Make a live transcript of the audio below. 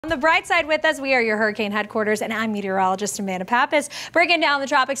On the bright side with us, we are your hurricane headquarters, and I'm meteorologist Amanda Pappas, breaking down the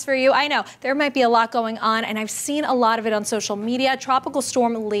tropics for you. I know there might be a lot going on, and I've seen a lot of it on social media. Tropical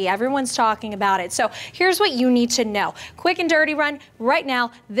Storm Lee, everyone's talking about it. So here's what you need to know. Quick and dirty run. Right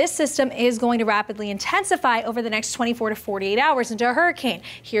now, this system is going to rapidly intensify over the next 24 to 48 hours into a hurricane.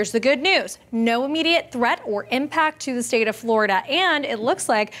 Here's the good news. No immediate threat or impact to the state of Florida. And it looks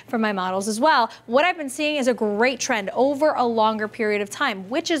like, from my models as well, what I've been seeing is a great trend over a longer period of time,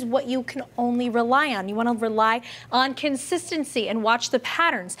 which is what you can only rely on. You want to rely on consistency and watch the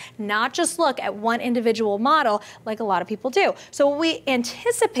patterns, not just look at one individual model like a lot of people do. So what we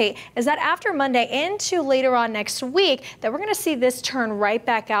anticipate is that after Monday into later on next week, that we're going to see this turn right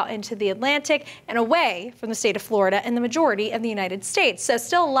back out into the Atlantic and away from the state of Florida and the majority of the United States. So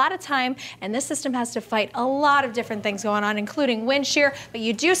still a lot of time, and this system has to fight a lot of different things going on, including wind shear, but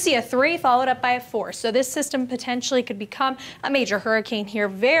you do see a 3 followed up by a 4. So this system potentially could become a major hurricane here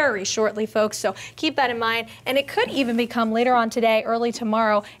very shortly, folks. So keep that in mind. And it could even become later on today, early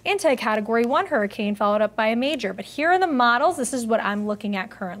tomorrow, into a Category 1 hurricane followed up by a major. But here are the models. This is what I'm looking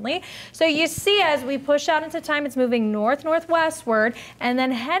at currently. So you see as we push out into time, it's moving northwestward and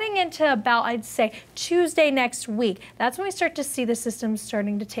then heading into about, I'd say, Tuesday next week. That's when we start to see the system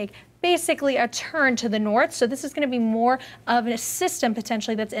starting to take basically a turn to the north. So this is going to be more of a system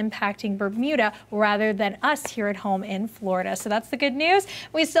potentially that's impacting Bermuda rather than us here at home in Florida. So that's the good news.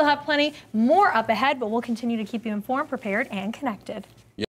 We still have plenty more up ahead, but we'll continue to keep you informed, prepared, and connected.